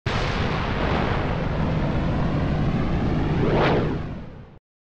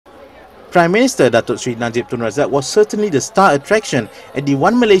Prime Minister Datuk Seri Najib Tun Razak was certainly the star attraction at the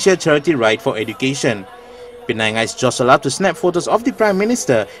One Malaysia charity ride for education. Penangites jostled up to snap photos of the Prime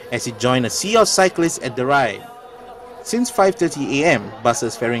Minister as he joined a sea of cyclists at the ride. Since 5:30 a.m,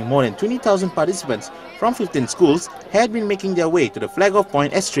 buses ferrying more than 20,000 participants from 15 schools had been making their way to the flag-off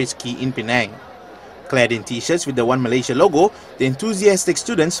point at Straits Quay in Penang. Clad in t-shirts with the One Malaysia logo, the enthusiastic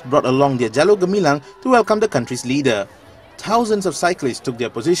students brought along their jalur gemilang to welcome the country's leader. Thousands of cyclists took their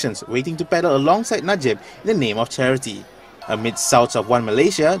positions, waiting to pedal alongside Najib in the name of charity. Amid shouts of One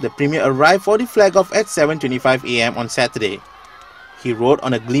Malaysia, the Premier arrived for the flag-off at 7:25 a.m. on Saturday. He rode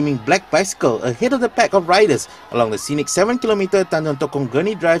on a gleaming black bicycle ahead of the pack of riders along the scenic 7-kilometer Tanjung Tokong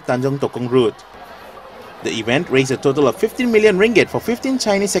Gurney Drive Tanjung Tokong route. The event raised a total of 15 million ringgit for 15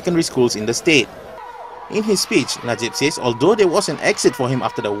 Chinese secondary schools in the state. In his speech, Najib says although there was an exit for him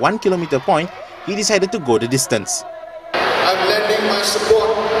after the 1-kilometer point, he decided to go the distance. I'm lending my support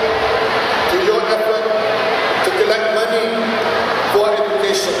to your effort to collect money for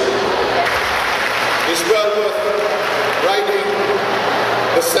education. It's well worth riding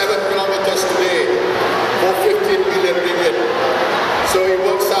the 7 kilometers today for 15 million ringgit. So it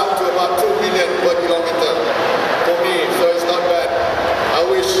works out to about 2 million per kilometer for me, so it's not bad. I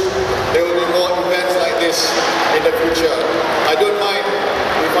wish there will be more events like this in the future. I don't mind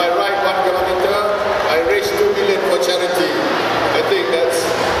if I ride 1 kilometer, I raise 2 million for charity. I think that's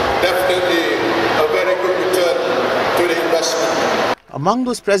definitely a very good return to the investment. Among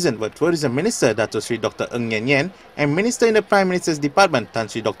those present were Tourism Minister Datuk Seri Dr. Ng Yen Yen and Minister in the Prime Minister's Department Tan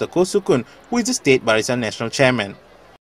Sri Dr. Koh Sukun, who is the State Barisan Nasional Chairman.